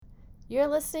You're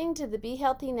listening to the Be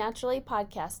Healthy Naturally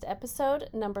podcast, episode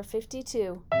number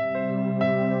 52.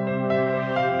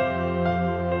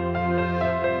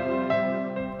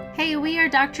 Hey, we are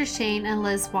Dr. Shane and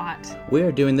Liz Watt. We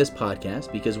are doing this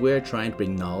podcast because we are trying to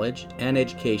bring knowledge and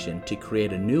education to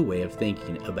create a new way of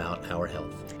thinking about our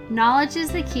health. Knowledge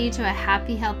is the key to a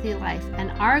happy, healthy life,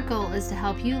 and our goal is to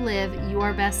help you live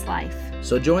your best life.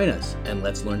 So join us and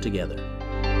let's learn together.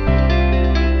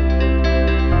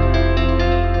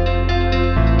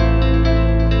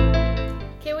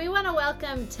 Okay, we want to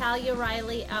welcome Talia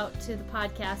Riley out to the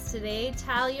podcast today.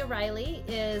 Talia Riley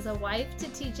is a wife to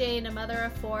TJ and a mother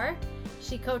of 4.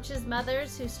 She coaches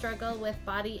mothers who struggle with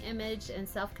body image and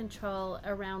self-control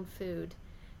around food.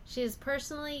 She has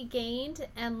personally gained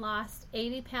and lost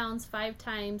 80 pounds 5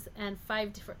 times and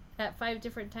at 5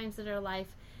 different times in her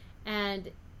life, and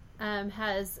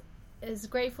is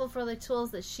grateful for the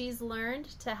tools that she's learned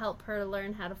to help her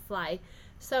learn how to fly.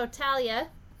 So Talia,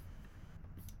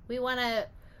 we want to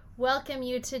welcome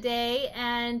you today,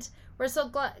 and we're so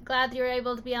glad you're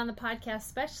able to be on the podcast.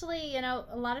 Especially, a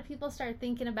lot of people start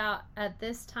thinking about at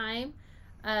this time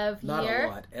of Not year. Not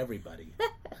a lot, everybody.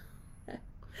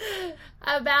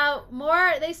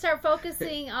 They start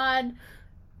focusing on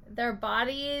their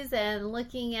bodies and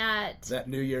looking at that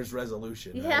New Year's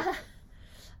resolution. Yeah. Right?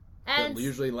 And it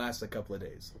usually lasts a couple of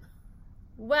days.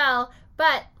 Well,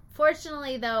 but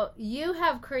fortunately though, you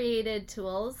have created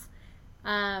tools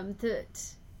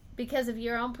because of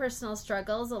your own personal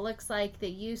struggles. It looks like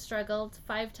that you struggled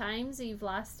 5 times. You've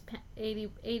lost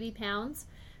 80 pounds.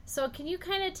 So can you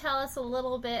kind of tell us a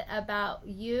little bit about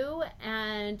you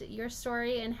and your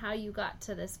story and how you got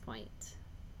to this point?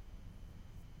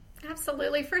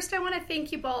 Absolutely. First, I want to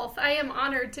thank you both. I am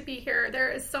honored to be here.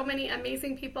 There is so many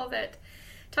amazing people that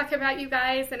talk about you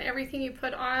guys and everything you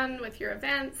put on with your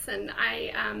events, and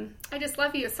I just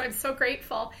love you. So I'm so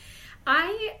grateful.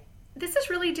 This is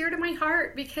really dear to my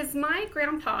heart because my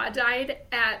grandpa died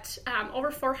at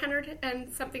over 400 and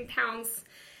something pounds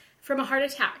from a heart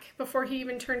attack before he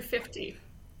even turned 50.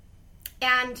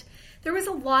 And there was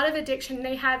a lot of addiction.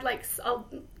 They had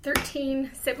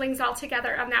 13 siblings all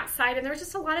together on that side, and there was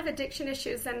just a lot of addiction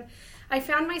issues. And I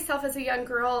found myself as a young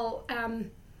girl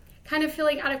kind of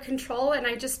feeling out of control, and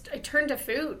I turned to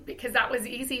food because that was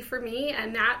easy for me,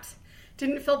 and that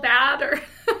didn't feel bad, or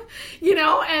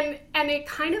and it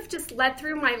kind of just led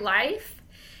through my life,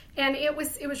 and it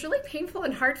was really painful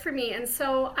and hard for me. And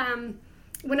so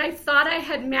when I thought I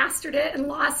had mastered it and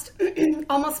lost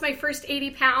almost my first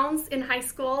 80 pounds in high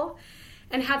school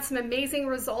and had some amazing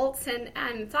results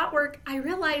and thought work, I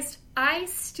realized I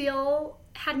still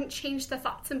hadn't changed the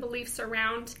thoughts and beliefs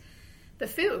around the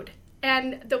food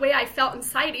and the way I felt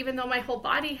inside. Even though my whole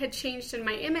body had changed in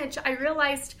my image, I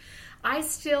realized I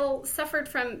still suffered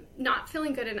from not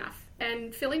feeling good enough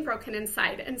and feeling broken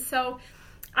inside. And so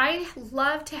I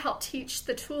love to help teach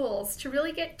the tools to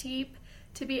really get deep,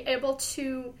 to be able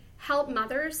to help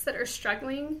mothers that are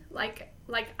struggling like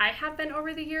I have been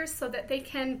over the years, so that they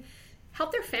can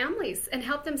help their families and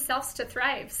help themselves to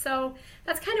thrive. So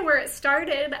that's kind of where it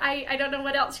started. I don't know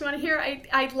what else you want to hear.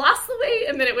 I lost the weight,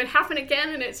 and then it would happen again,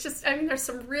 and it's just, there's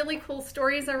some really cool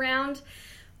stories around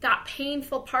that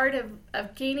painful part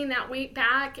of gaining that weight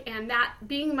back, and that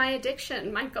being my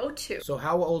addiction, my go-to. So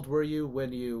how old were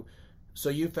you so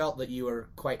you felt that you were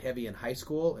quite heavy in high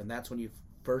school, and that's when you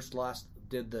first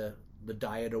did the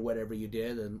diet or whatever you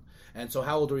did, and so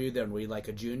how old were you then? Were you like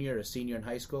a junior or a senior in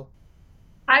high school?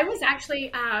 I was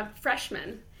actually a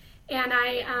freshman, and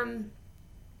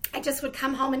I just would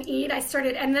come home and eat. I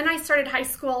started high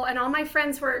school, and all my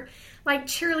friends were like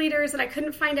cheerleaders, and I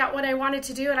couldn't find out what I wanted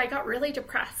to do, and I got really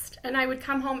depressed. And I would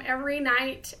come home every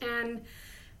night, and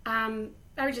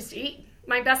I would just eat.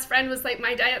 My best friend was like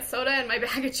my diet soda and my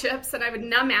bag of chips, and I would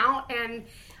numb out, and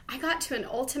I got to an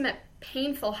ultimate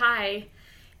painful high.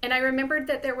 And I remembered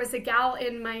that there was a gal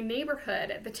in my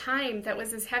neighborhood at the time that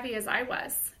was as heavy as I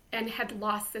was and had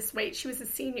lost this weight. She was a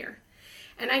senior.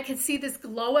 And I could see this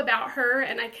glow about her,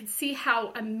 and I could see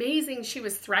how amazing she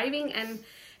was thriving. And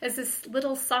as this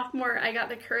little sophomore, I got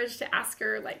the courage to ask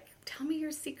her, tell me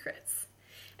your secrets.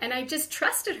 And I just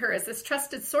trusted her as this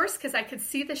trusted source because I could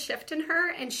see the shift in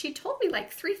her. And she told me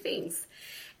 3 things.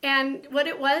 And what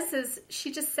it was is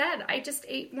she just said, I just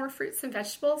ate more fruits and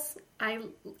vegetables. I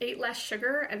ate less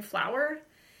sugar and flour.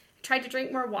 I tried to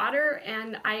drink more water,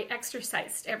 and I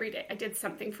exercised every day. I did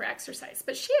something for exercise.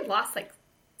 But she had lost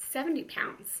 70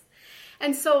 pounds.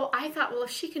 And so I thought, well, if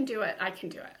she can do it, I can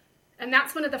do it. And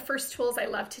that's one of the first tools I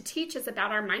love to teach, is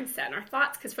about our mindset and our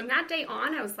thoughts. Because from that day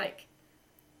on, I was like,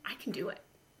 I can do it.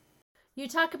 You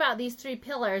talk about these 3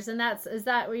 pillars, and is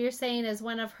that what you're saying is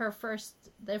one of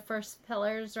the first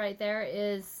pillars right there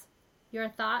is your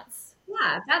thoughts?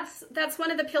 Yeah, that's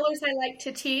one of the pillars I like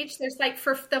to teach. There's like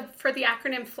for the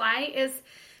acronym FLY is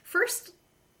first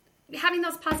having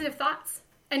those positive thoughts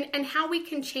and how we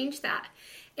can change that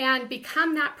and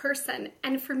become that person.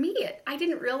 And for me, I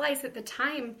didn't realize at the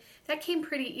time that came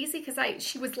pretty easy because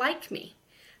she was like me.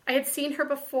 I had seen her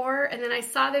before, and then I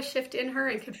saw the shift in her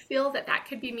and could feel that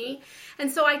could be me. And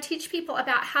so I teach people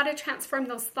about how to transform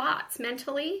those thoughts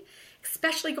mentally,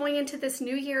 especially going into this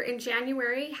new year in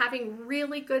January, having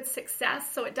really good success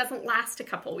so it doesn't last a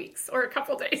couple weeks or a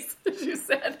couple days, as you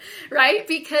said, right?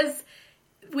 Because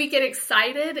we get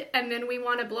excited and then we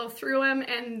want to blow through them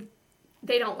and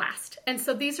they don't last. And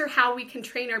so these are how we can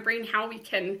train our brain, how we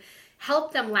can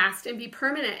help them last and be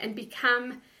permanent and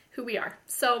become who we are.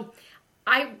 So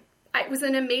it was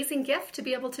an amazing gift to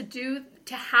be able to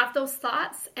have those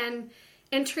thoughts and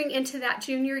entering into that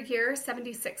junior year,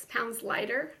 76 pounds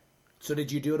lighter. So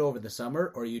did you do it over the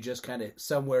summer, or you just kind of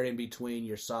somewhere in between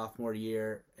your sophomore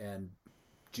year and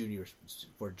junior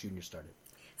started?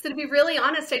 So to be really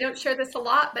honest, I don't share this a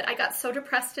lot, but I got so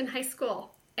depressed in high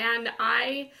school. And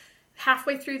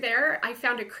halfway through there, I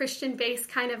found a Christian-based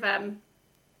kind of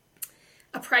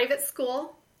a private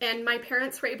school. And my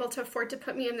parents were able to afford to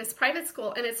put me in this private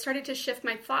school. And it started to shift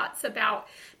my thoughts about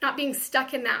not being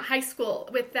stuck in that high school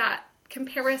with that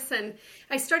comparison.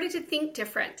 I started to think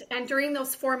different. And during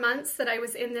those 4 months that I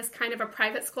was in this kind of a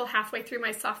private school halfway through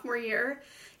my sophomore year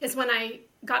is when I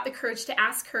got the courage to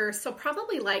ask her. So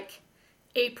probably like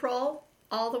April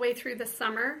all the way through the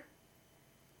summer,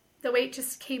 the weight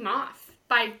just came off.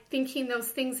 By thinking those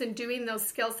things and doing those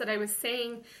skills that I was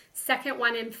saying. Second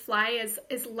one in FLY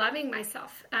is loving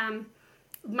myself,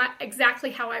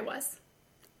 exactly how I was.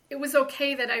 It was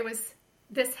okay that I was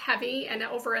this heavy and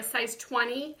over a size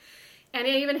 20, and I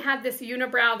even had this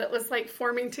unibrow that was like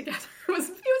forming together. It was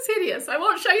hideous. I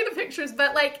won't show you the pictures,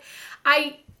 but like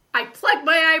I plugged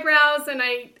my eyebrows and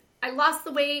I lost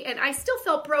the weight, and I still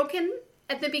felt broken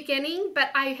at the beginning, but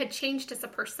I had changed as a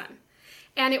person.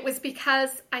 And it was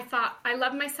because I thought, I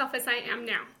love myself as I am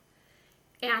now.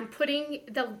 And putting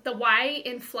the Y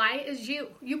in FLY is you.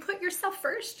 You put yourself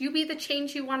first. You be the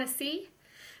change you want to see.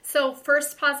 So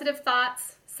first, positive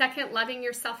thoughts. Second, loving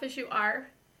yourself as you are.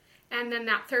 And then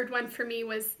that third one for me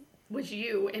was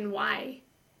you and why.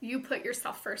 You put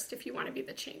yourself first if you want to be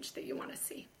the change that you want to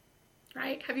see.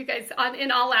 Right? Have you guys,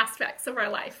 in all aspects of our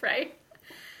life, right?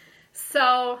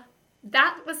 So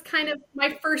that was kind of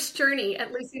my first journey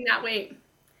at losing that weight.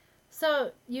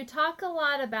 So you talk a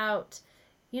lot about,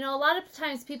 a lot of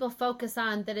times people focus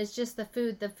on that it's just the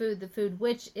food,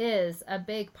 which is a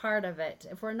big part of it.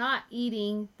 If we're not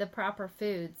eating the proper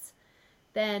foods,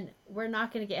 then we're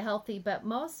not going to get healthy. But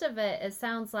most of it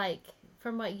sounds like,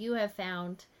 from what you have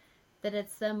found, that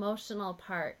it's the emotional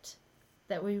part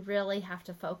that we really have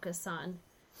to focus on.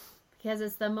 Because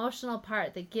it's the emotional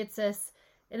part that gets us.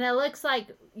 And it looks like,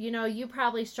 you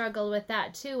probably struggled with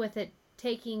that too, with it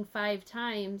taking 5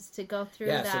 times to go through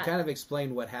that. Yeah, so kind of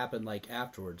explain what happened like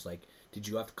afterwards. Like, did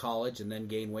you go off to college and then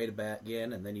gain weight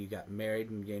again, and then you got married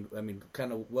and gained,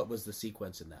 kind of what was the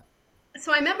sequence in that?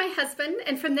 So I met my husband,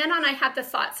 and from then on I had the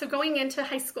thought. So going into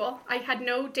high school, I had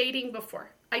no dating before.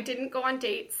 I didn't go on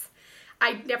dates.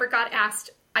 I never got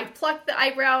asked. I plucked the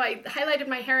eyebrow, I highlighted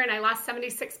my hair, and I lost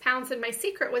 76 pounds. And my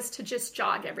secret was to just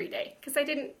jog every day because I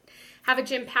didn't have a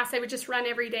gym pass. I would just run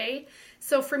every day.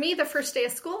 So for me, the first day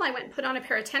of school, I went and put on a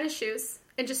pair of tennis shoes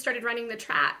and just started running the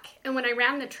track. And when I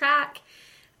ran the track,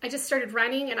 I just started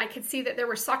running, and I could see that there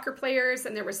were soccer players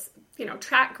and there was,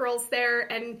 track girls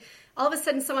there. And all of a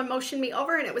sudden someone motioned me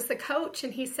over, and it was the coach.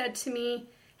 And he said to me,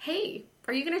 "Hey,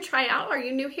 are you going to try out? Are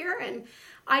you new here?" And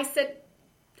I said,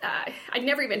 I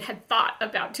never even had thought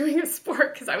about doing a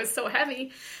sport because I was so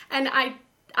heavy. And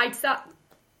I thought,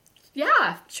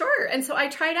 yeah, sure. And so I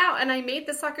tried out, and I made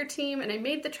the soccer team, and I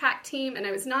made the track team, and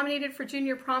I was nominated for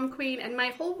junior prom queen, and my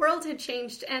whole world had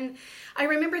changed. And I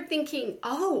remember thinking,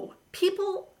 oh,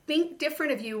 people think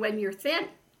different of you when you're thin.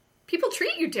 People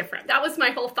treat you different. That was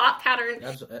my whole thought pattern.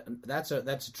 That's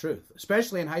the truth,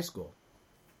 especially in high school.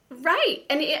 Right.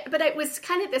 But it was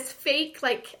kind of this fake,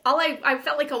 like, I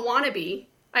felt like a wannabe.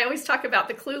 I always talk about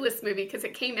the Clueless movie because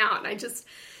it came out, and I just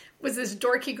was this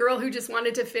dorky girl who just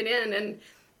wanted to fit in.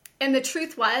 And the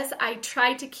truth was, I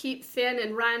tried to keep thin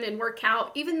and run and work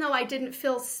out. Even though I didn't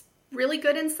feel really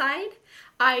good inside,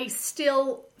 I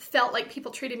still felt like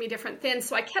people treated me different thin.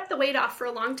 So I kept the weight off for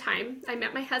a long time. I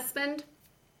met my husband,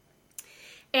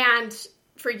 and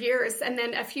for years. And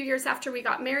then a few years after we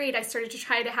got married, I started to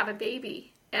try to have a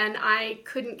baby, and I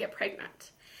couldn't get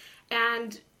pregnant.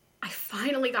 And I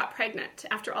finally got pregnant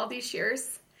after all these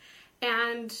years.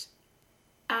 And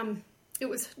it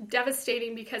was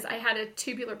devastating because I had a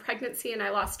tubular pregnancy and I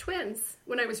lost twins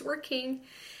when I was working.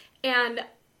 And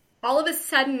all of a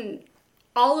sudden,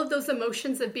 all of those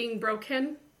emotions of being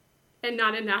broken and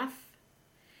not enough,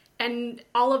 and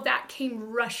all of that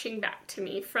came rushing back to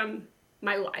me from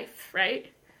my life,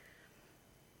 right?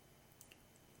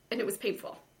 And it was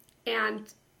painful.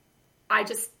 And I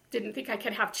just didn't think I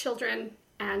could have children.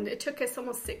 And it took us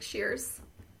almost 6 years.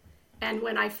 And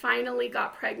when I finally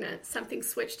got pregnant, something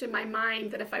switched in my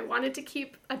mind that if I wanted to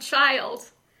keep a child,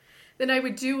 then I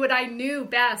would do what I knew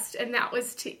best, and that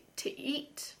was to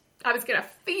eat. I was going to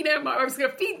feed him, or I was going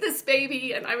to feed this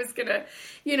baby, and I was going to,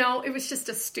 it was just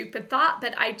a stupid thought,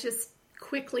 but I just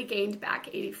quickly gained back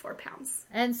 84 pounds.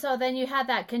 And so then you had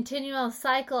that continual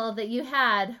cycle that you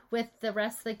had with the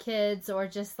rest of the kids, or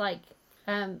just like,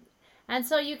 and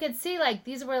so you could see like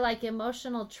these were like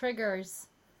emotional triggers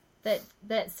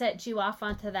that set you off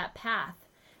onto that path.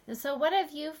 And so what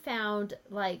have you found,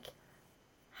 like,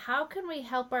 how can we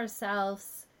help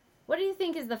ourselves? What do you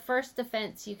think is the first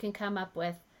defense you can come up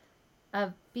with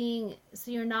of being, so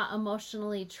you're not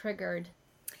emotionally triggered?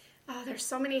 Oh, there's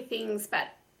so many things, but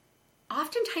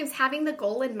oftentimes having the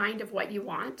goal in mind of what you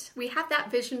want. We have that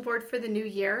vision board for the new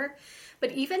year,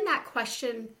 but even that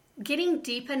question, getting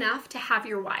deep enough to have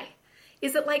your why.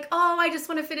 Is it like, oh, I just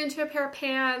want to fit into a pair of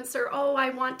pants, or, oh,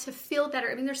 I want to feel better?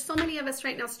 I mean, there's so many of us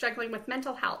right now struggling with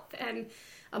mental health and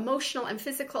emotional and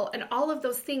physical and all of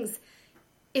those things.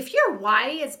 If your why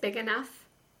is big enough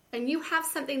and you have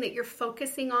something that you're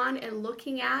focusing on and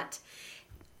looking at,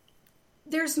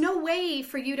 there's no way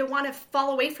for you to want to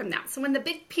fall away from that. So when the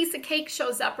big piece of cake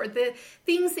shows up, or the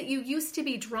things that you used to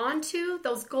be drawn to,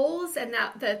 those goals and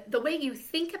the way you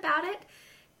think about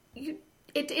it,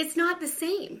 it's not the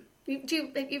same. Have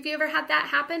you ever had that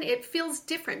happen? It feels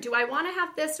different. Do I want to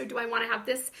have this, or do I want to have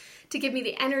this to give me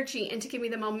the energy and to give me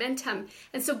the momentum?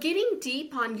 And so getting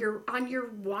deep on your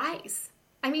whys.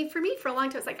 I mean, for me, for a long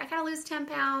time, it's like, I got to lose 10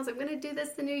 pounds. I'm going to do this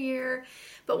the new year.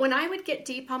 But when I would get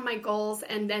deep on my goals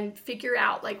and then figure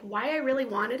out like why I really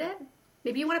wanted it,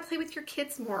 maybe you want to play with your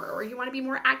kids more, or you want to be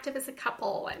more active as a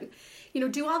couple and,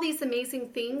 do all these amazing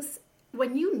things.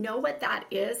 When you know what that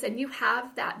is and you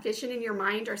have that vision in your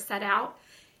mind or set out,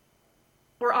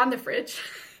 or on the fridge,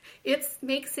 it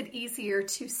makes it easier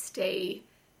to stay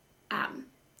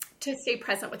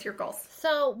present with your goals.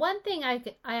 So one thing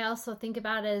I also think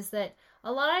about is that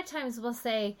a lot of times we'll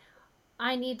say,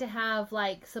 I need to have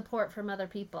like support from other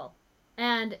people.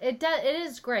 And it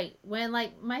is great when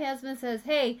like my husband says,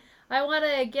 hey, I want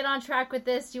to get on track with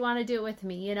this. Do you want to do it with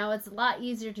me? It's a lot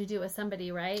easier to do it with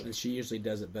somebody, right? And she usually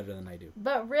does it better than I do.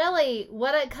 But really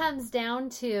what it comes down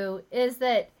to is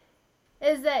that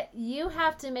you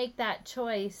have to make that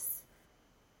choice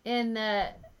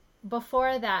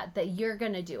before that you're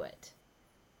going to do it.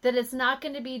 That it's not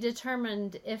going to be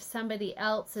determined if somebody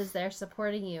else is there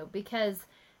supporting you, because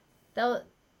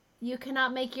you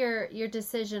cannot make your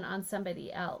decision on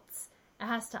somebody else. It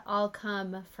has to all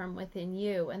come from within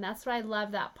you. And that's what I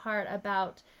love that part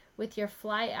about with your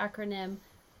FLY acronym,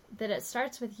 that it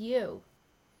starts with you.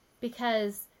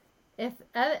 Because if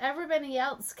everybody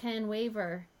else can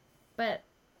waver, but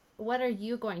what are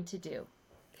you going to do?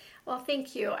 Well,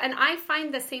 thank you. And I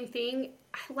find the same thing.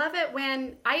 I love it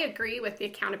when I agree with the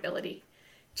accountability.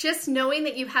 Just knowing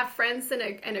that you have friends in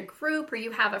a group, or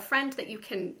you have a friend that you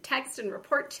can text and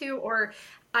report to, or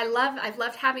I've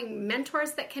loved having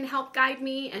mentors that can help guide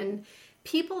me, and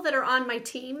people that are on my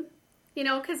team.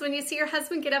 Because when you see your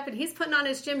husband get up and he's putting on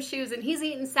his gym shoes and he's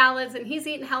eating salads and he's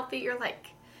eating healthy, you're like,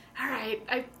 all right,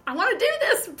 I want to do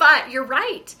this. But you're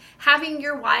right. Having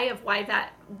your why of why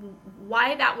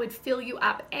that would fill you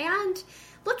up, and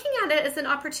looking at it as an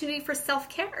opportunity for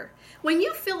self-care. When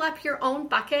you fill up your own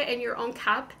bucket and your own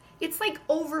cup, it's like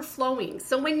overflowing.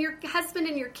 So when your husband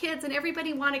and your kids and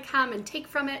everybody want to come and take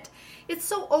from it, it's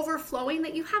so overflowing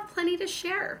that you have plenty to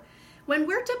share. When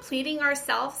we're depleting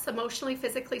ourselves emotionally,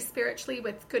 physically, spiritually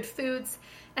with good foods,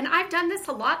 and I've done this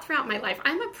a lot throughout my life.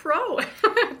 I'm a pro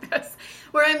at this,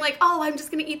 where I'm like, oh, I'm just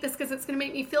going to eat this because it's going to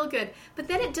make me feel good. But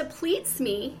then it depletes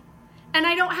me, and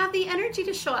I don't have the energy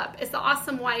to show up as the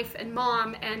awesome wife and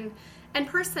mom and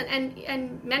person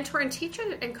and mentor and teacher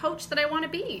and coach that I want to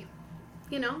be.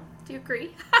 Do you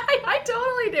agree? I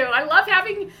totally do. I love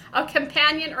having a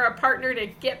companion or a partner to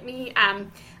get me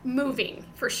moving,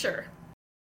 for sure.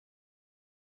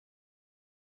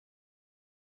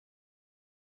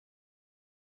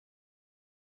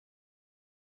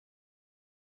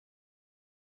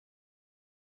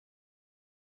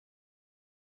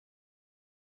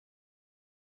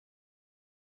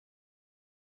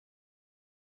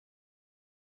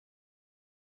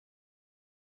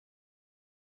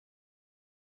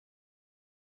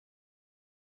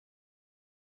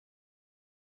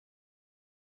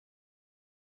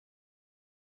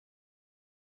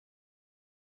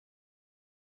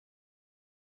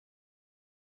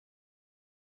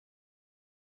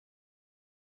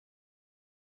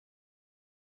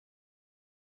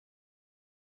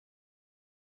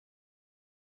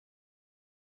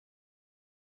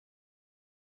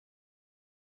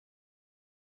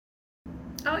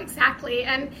 Oh, exactly.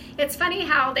 And it's funny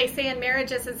how they say in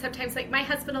marriages, and sometimes like my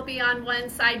husband will be on one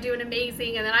side doing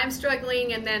amazing, and then I'm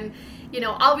struggling, and then,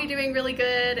 I'll be doing really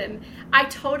good. And I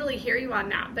totally hear you on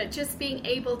that. But just being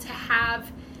able to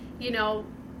have,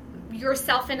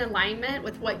 yourself in alignment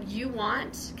with what you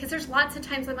want, because there's lots of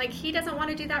times I'm like, he doesn't want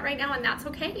to do that right now, and that's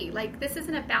okay. Like, this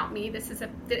isn't about me. This is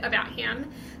about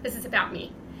him. This is about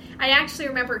me. I actually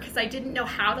remember, because I didn't know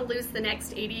how to lose the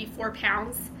next 84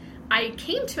 pounds, I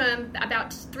came to him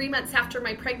about 3 months after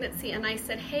my pregnancy, and I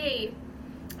said, hey,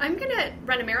 I'm going to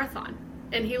run a marathon.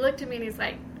 And he looked at me and he's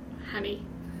like, honey,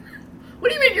 what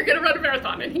do you mean you're going to run a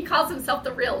marathon? And he calls himself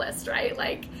the realist, right?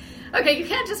 Like, okay, you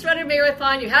can't just run a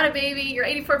marathon. You had a baby. You're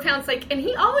 84 pounds. And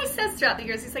he always says throughout the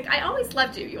years, he's like, I always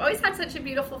loved you. You always had such a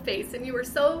beautiful face, and you were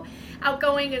so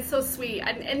outgoing and so sweet.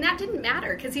 And that didn't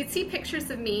matter, because he'd see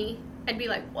pictures of me and be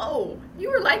like, whoa, you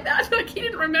were like that? Like, he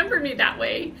didn't remember me that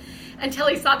way until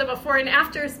he saw the before and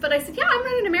afters. But I said, yeah, I'm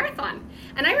running a marathon.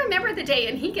 And I remember the day,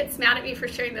 and he gets mad at me for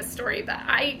sharing this story, but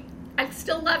I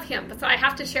still love him, so I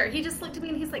have to share. He just looked at me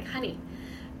and he's like, honey,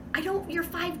 you're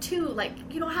 5'2", like,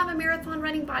 you don't have a marathon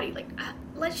running body. Like,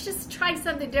 let's just try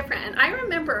something different. And I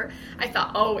remember, I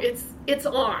thought, oh, it's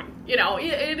on.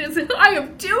 It is, I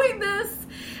am doing this.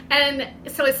 And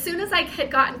so as soon as I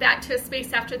had gotten back to a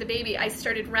space after the baby, I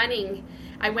started running.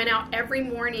 I went out every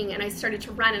morning and I started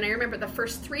to run. And I remember the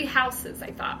first 3 houses,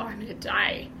 I thought, oh, I'm going to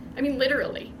die. I mean,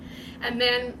 literally. And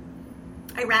then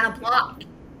I ran a block.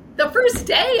 The first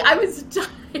day I was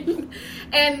dying,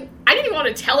 and I didn't even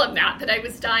want to tell him that I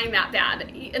was dying that bad.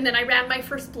 And then I ran my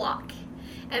first block,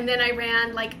 and then I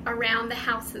ran like around the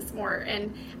houses more.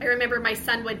 And I remember my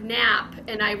son would nap,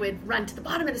 and I would run to the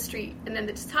bottom of the street and then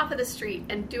the top of the street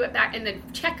and do it back, and then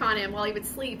check on him while he would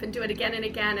sleep and do it again and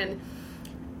again. And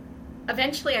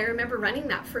eventually I remember running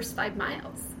that first 5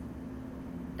 miles,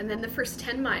 and then the first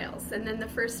 10 miles, and then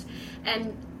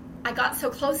and I got so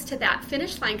close to that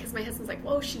finish line because my husband's like,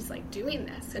 whoa, she's like doing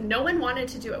this. And no one wanted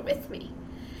to do it with me.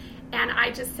 And I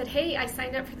just said, hey, I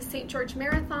signed up for the St. George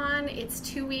Marathon. It's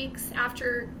 2 weeks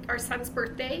after our son's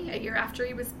birthday, a year after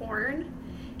he was born.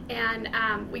 And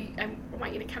I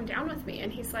want you to come down with me.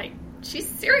 And he's like, she's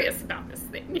serious about this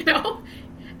thing,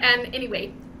 And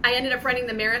anyway, I ended up running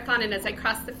the marathon. And as I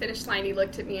crossed the finish line, he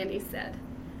looked at me and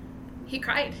he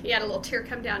cried. He had a little tear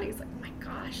come down. He's like, oh my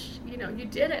gosh, you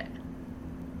did it.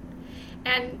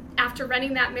 And after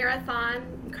running that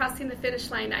marathon, crossing the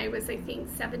finish line, I was, I think,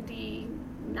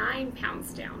 79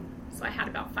 pounds down. So I had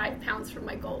about 5 pounds from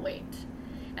my goal weight.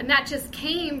 And that just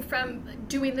came from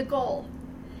doing the goal,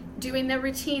 doing the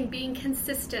routine, being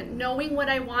consistent, knowing what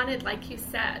I wanted, like you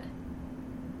said.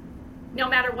 No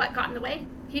matter what got in the way,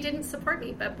 he didn't support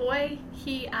me. But boy,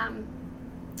 he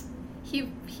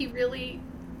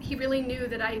really knew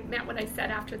that I meant what I said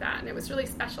after that. And it was really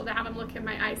special to have him look in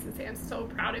my eyes and say, I'm so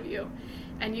proud of you.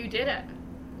 And you did it.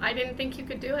 I didn't think you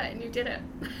could do it, and you did it.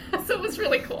 So it was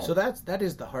really cool. So that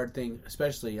is the hard thing,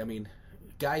 especially, I mean,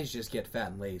 guys just get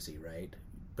fat and lazy, right?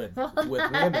 But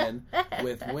with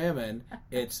women,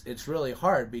 it's really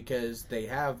hard because they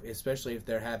have, especially if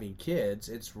they're having kids,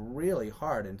 it's really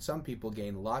hard. And some people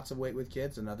gain lots of weight with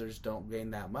kids and others don't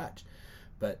gain that much.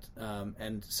 But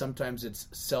and sometimes it's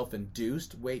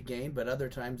self-induced weight gain, but other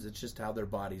times it's just how their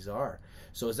bodies are.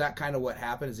 So is that kind of what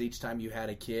happens each time you had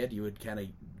a kid? You would kind of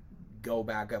go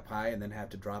back up high and then have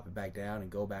to drop it back down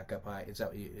and go back up high.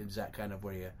 Is that kind of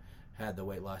where you had the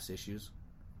weight loss issues?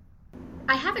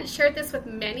 I haven't shared this with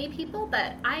many people,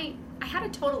 but I had a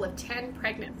total of 10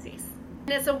 pregnancies.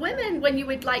 And as a woman, when you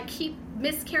would like keep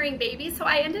miscarrying babies, so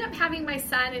I ended up having my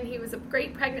son, and he was a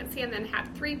great pregnancy, and then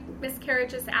had 3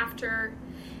 miscarriages after.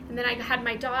 And then I had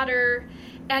my daughter.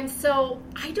 And so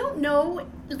I don't know,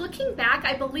 looking back,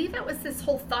 I believe it was this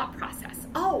whole thought process.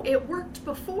 Oh, it worked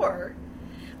before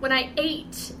when I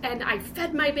ate and I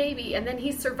fed my baby and then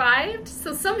he survived.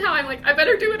 So somehow I'm like, I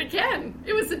better do it again.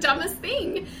 It was the dumbest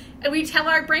thing. And we tell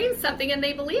our brains something and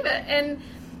they believe it. And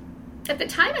at the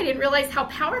time I didn't realize how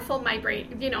powerful my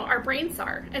brain, our brains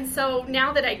are. And so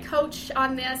now that I coach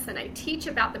on this and I teach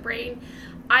about the brain,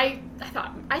 I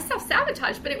thought I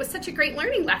self-sabotaged, but it was such a great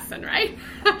learning lesson, right?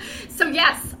 So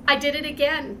yes, I did it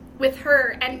again with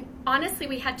her. And honestly,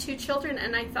 we had 2 children,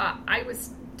 and I thought I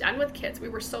was done with kids. We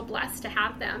were so blessed to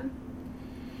have them.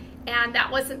 And that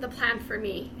wasn't the plan for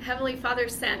me. Heavenly Father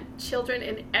sent children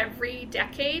in every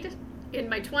decade, in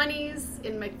my 20s,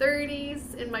 in my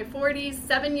 30s, in my 40s,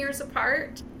 7 years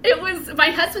apart. It was, my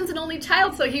husband's an only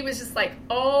child, so he was just like,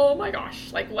 oh my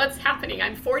gosh, like what's happening?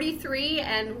 I'm 43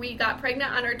 and we got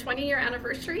pregnant on our 20-year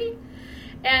anniversary.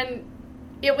 And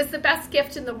it was the best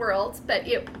gift in the world, but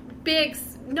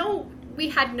we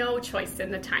had no choice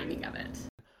in the timing of it.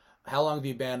 how long have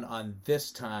you been on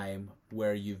this time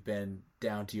where you've been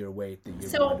down to your weight that you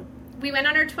So we went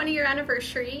on our 20-year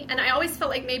anniversary, and I always felt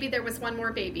like maybe there was one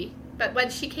more baby. But when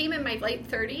she came in my late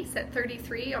 30s, at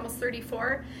 33, almost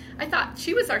 34, I thought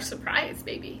she was our surprise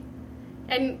baby.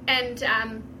 And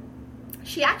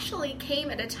she actually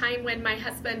came at a time when my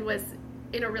husband was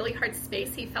in a really hard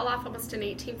space. He fell off almost an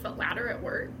 18-foot ladder at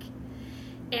work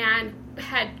and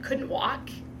couldn't walk.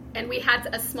 And we had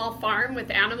a small farm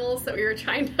with animals that we were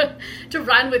trying to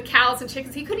run with cows and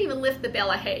chickens. He couldn't even lift the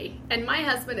bale of hay. And my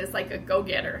husband is like a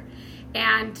go-getter.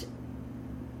 And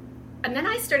then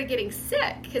I started getting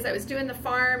sick because I was doing the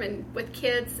farm and with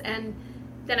kids. And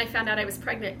then I found out I was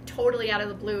pregnant totally out of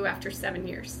the blue after 7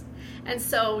 years. And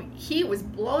so he was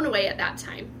blown away at that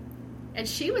time. And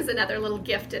she was another little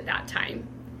gift at that time.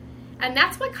 And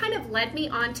that's what kind of led me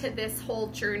onto this whole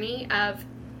journey of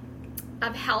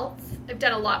health. I've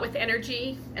done a lot with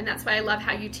energy, and that's why I love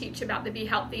how you teach about the Be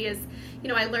Healthy is,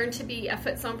 I learned to be a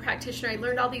foot zone practitioner. I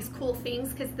learned all these cool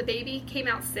things because the baby came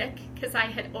out sick because I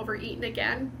had overeaten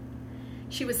again.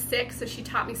 She was sick, so she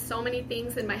taught me so many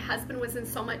things, and my husband was in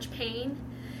so much pain.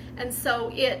 And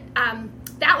so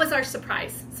that was our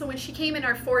surprise. So when she came in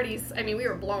our 40s, we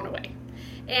were blown away.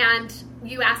 And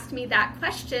you asked me that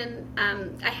question.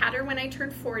 I had her when I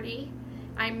turned 40.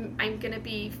 I'm going to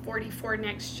be 44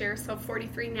 next year, so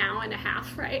 43 now and a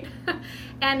half, right?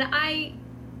 And I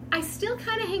still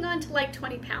kind of hang on to like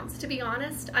 20 pounds, to be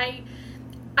honest.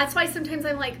 That's why sometimes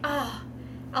I'm like,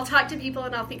 I'll talk to people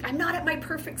and I'll think, I'm not at my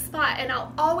perfect spot. And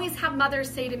I'll always have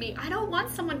mothers say to me, I don't want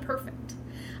someone perfect.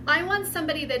 I want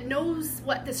somebody that knows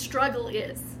what the struggle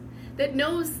is, that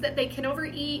knows that they can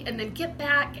overeat and then get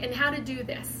back and how to do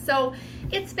this. So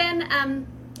it's been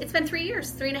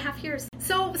 3.5 years.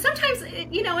 So sometimes,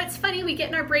 it's funny, we get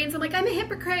in our brains, I'm like, I'm a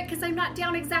hypocrite because I'm not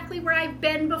down exactly where I've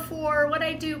been before, what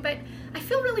I do, but I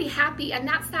feel really happy, and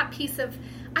that's that piece of,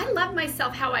 I love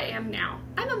myself how I am now.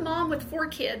 I'm a mom with 4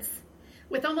 kids,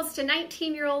 with almost a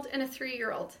 19-year-old and a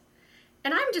 3-year-old,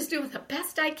 and I'm just doing the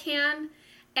best I can,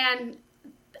 and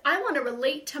I want to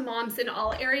relate to moms in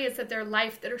all areas of their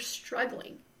life that are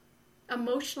struggling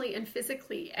emotionally and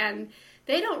physically, and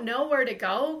they don't know where to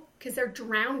go because they're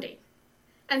drowning.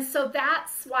 And so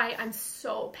that's why I'm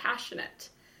so passionate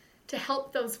to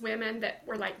help those women that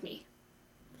were like me.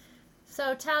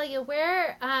 So Talia,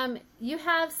 where you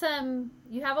have a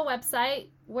website.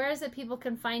 Where is it people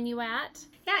can find you at?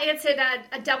 Yeah, it's at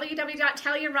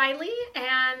www.taliariley,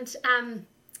 and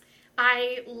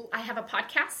I have a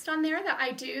podcast on there that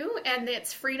I do, and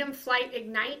it's Freedom Flight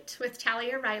Ignite with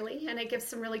Talia Riley, and I give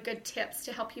some really good tips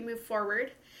to help you move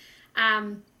forward.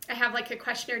 I have like a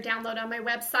questionnaire download on my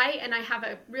website, and I have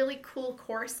a really cool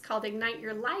course called Ignite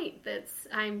Your Light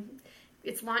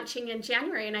it's launching in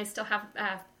January, and I still have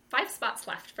 5 spots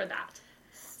left for that.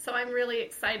 So I'm really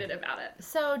excited about it.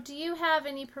 So do you have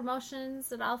any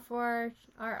promotions at all for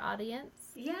our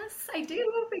audience? Yes, I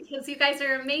do, because you guys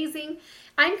are amazing.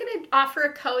 I'm going to offer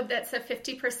a code that's a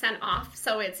 50% off.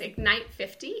 So it's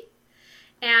Ignite50.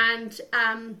 And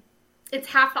it's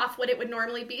half off what it would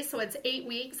normally be. So it's 8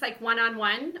 weeks, like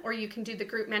one-on-one, or you can do the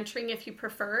group mentoring if you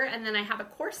prefer. And then I have a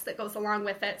course that goes along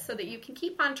with it so that you can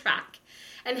keep on track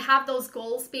and have those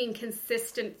goals being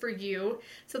consistent for you.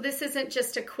 So this isn't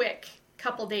just a quick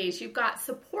couple days. You've got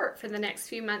support for the next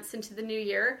few months into the new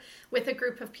year with a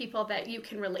group of people that you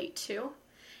can relate to.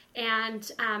 And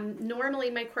normally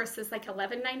my course is like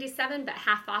 $11.97, but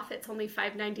half off, it's only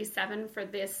 $5.97 for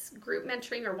this group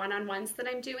mentoring or one-on-ones that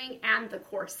I'm doing, and the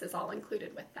course is all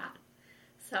included with that.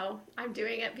 So I'm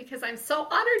doing it because I'm so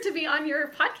honored to be on your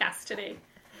podcast today.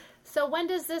 So when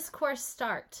does this course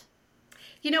start?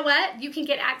 You know what? You can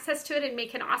get access to it and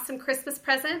make an awesome Christmas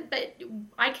present, but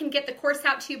I can get the course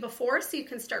out to you before so you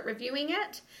can start reviewing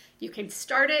it. You can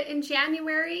start it in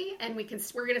January, and we're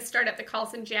going to start up the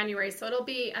calls in January, so it'll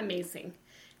be amazing.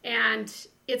 And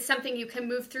it's something you can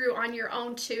move through on your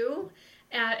own too,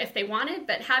 if they wanted,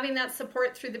 but having that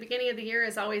support through the beginning of the year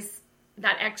is always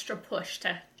that extra push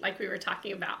to, like we were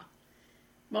talking about,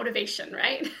 motivation,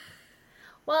 right?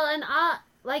 Well, and I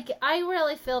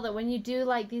really feel that when you do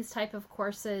like these type of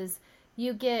courses,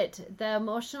 you get the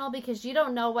emotional, because you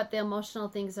don't know what the emotional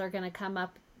things are going to come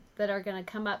up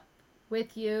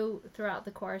with you throughout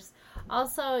the course.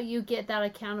 Also, you get that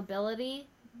accountability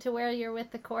to where you're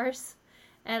with the course,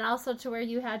 and also to where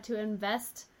you had to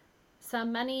invest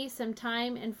some money, some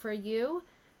time, and for you,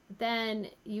 then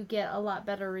you get a lot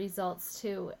better results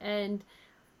too. And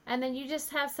then you just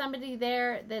have somebody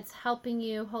there that's helping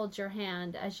you hold your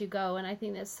hand as you go. And I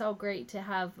think that's so great to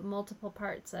have multiple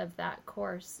parts of that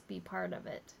course be part of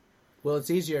it. Well,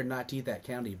 it's easier not to eat that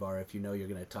candy bar if you know you're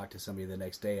going to talk to somebody the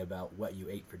next day about what you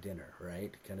ate for dinner,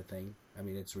 right? Kind of thing. I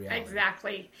mean, it's reality.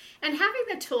 Exactly. And having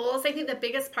the tools, I think the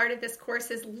biggest part of this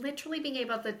course is literally being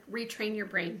able to retrain your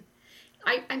brain.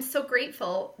 I'm so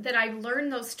grateful that I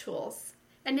learned those tools.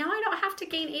 And now I don't have to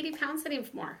gain 80 pounds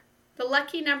anymore. The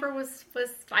lucky number was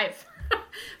 5.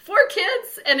 4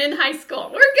 kids and in high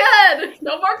school. We're good.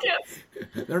 No more kids.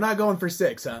 They're not going for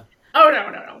 6, huh? Oh,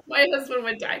 no. My husband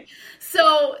would die.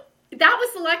 So that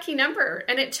was the lucky number.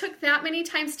 And it took that many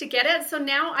times to get it. So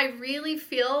now I really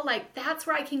feel like that's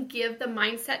where I can give the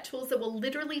mindset tools that will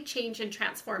literally change and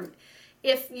transform.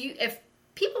 If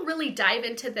people really dive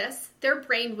into this, their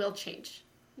brain will change.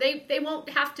 They won't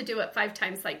have to do it 5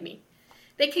 times like me.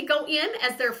 They could go in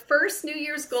as their first New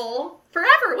Year's goal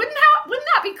forever. Wouldn't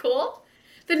that be cool?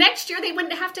 The next year, they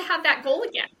wouldn't have to have that goal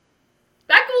again.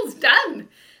 That goal's done.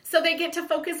 So they get to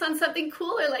focus on something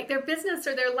cooler, like their business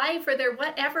or their life or their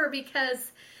whatever,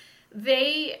 because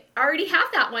they already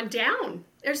have that one down.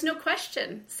 There's no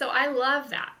question. So I love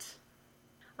that.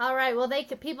 All right. Well,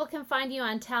 people can find you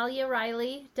on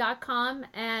TaliaRiley.com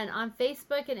and on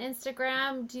Facebook and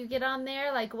Instagram. Do you get on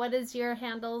there? Like, what is your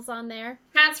handles on there?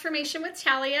 Transformation with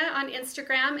Talia on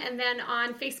Instagram, and then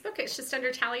on Facebook, it's just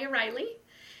under Talia Riley.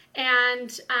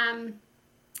 And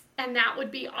that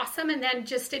would be awesome. And then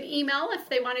just an email if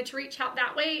they wanted to reach out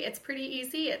that way. It's pretty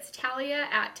easy. It's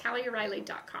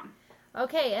Talia@TaliaRiley.com.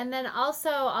 Okay, and then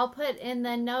also I'll put in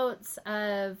the notes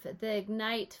of the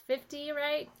Ignite 50,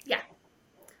 right? Yeah.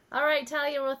 All right,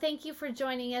 Talia. Well, thank you for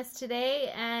joining us today.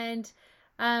 And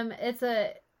this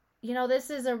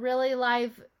is a really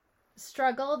live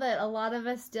struggle that a lot of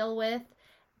us deal with.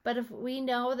 But if we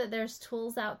know that there's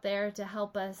tools out there to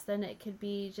help us, then it could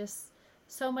be just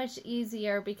so much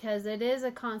easier, because it is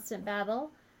a constant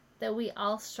battle that we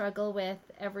all struggle with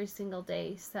every single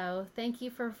day. So thank you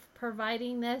for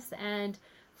providing this and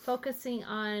focusing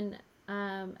on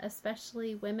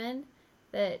especially women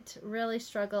that really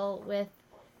struggle with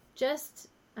just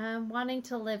wanting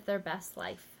to live their best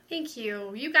life. Thank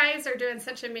you. You guys are doing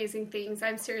such amazing things.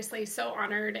 I'm seriously so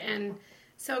honored and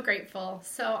so grateful.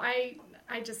 So I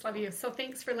just love you. So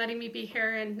thanks for letting me be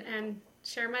here and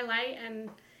share my light and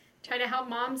try to help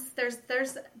moms.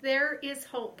 There is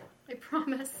hope, I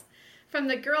promise. From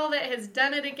the girl that has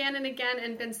done it again and again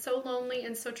and been so lonely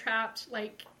and so trapped,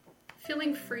 like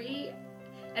feeling free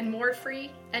and more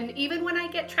free. And even when I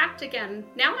get trapped again,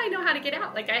 now I know how to get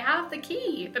out. Like I have the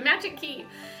key, the magic key.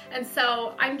 And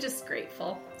so I'm just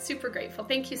grateful, super grateful.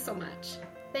 Thank you so much.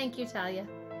 Thank you, Talia.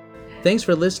 Thanks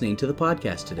for listening to the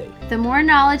podcast today. The more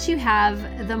knowledge you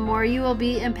have, the more you will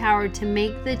be empowered to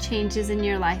make the changes in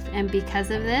your life. And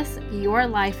because of this, your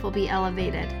life will be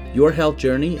elevated. Your health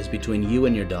journey is between you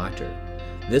and your doctor.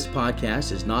 This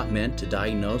podcast is not meant to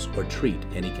diagnose or treat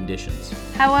any conditions.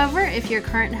 However, if your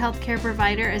current healthcare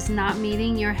provider is not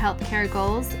meeting your healthcare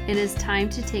goals, it is time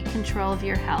to take control of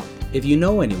your health. If you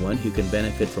know anyone who can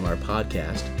benefit from our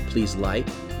podcast, please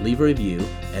leave a review,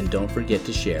 and don't forget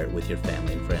to share it with your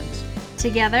family and friends.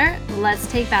 Together,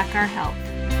 let's take back our health.